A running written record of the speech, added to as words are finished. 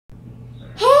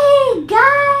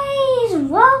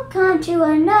welcome to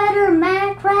another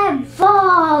Minecraft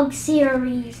vlog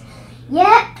series.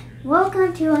 Yep,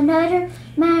 welcome to another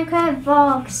Minecraft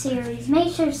vlog series.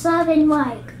 Make sure to sub and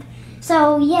like.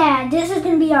 So yeah, this is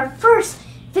gonna be our first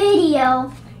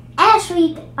video.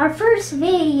 Actually, our first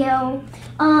video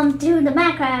through the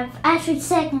Minecraft. Actually,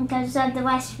 second because of the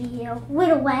last video.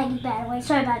 Little laggy, by the way.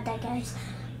 Sorry about that, guys.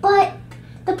 But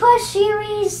the plush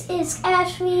series is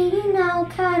actually,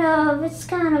 it's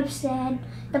kind of sad.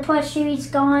 The plush series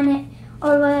gone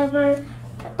or whatever.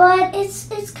 But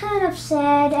it's kind of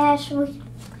sad, actually.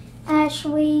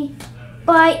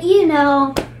 But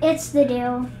it's the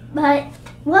deal. But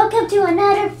welcome to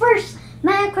another first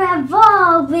Minecraft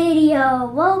vlog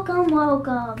video.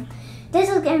 Welcome. This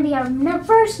is going to be our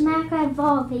first Minecraft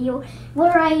vlog video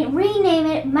where I rename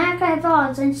it Minecraft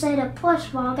Vlogs instead of Plush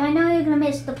Vlog. I know you're going to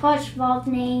miss the Plush Vlog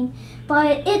name,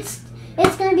 but it's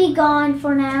going to be gone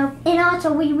for now. And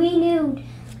also we renewed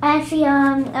actually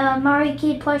Mario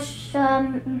Kid Plush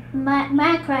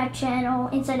Minecraft channel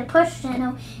instead of Plush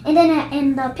channel. And then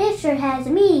in the picture has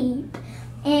me.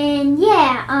 And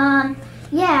yeah,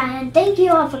 and thank you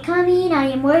all for coming.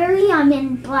 I am Larry. I'm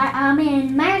in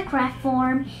Minecraft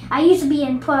form. I used to be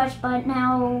in Plush, but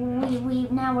now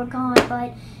we're gone.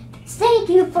 But thank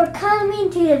you for coming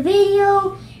to the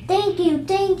video. Thank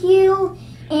you.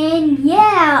 And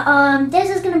yeah, this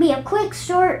is gonna be a quick,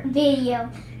 short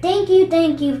video. Thank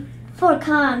you for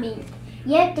coming.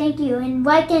 Yep, thank you, and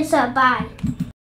like and sub. Bye.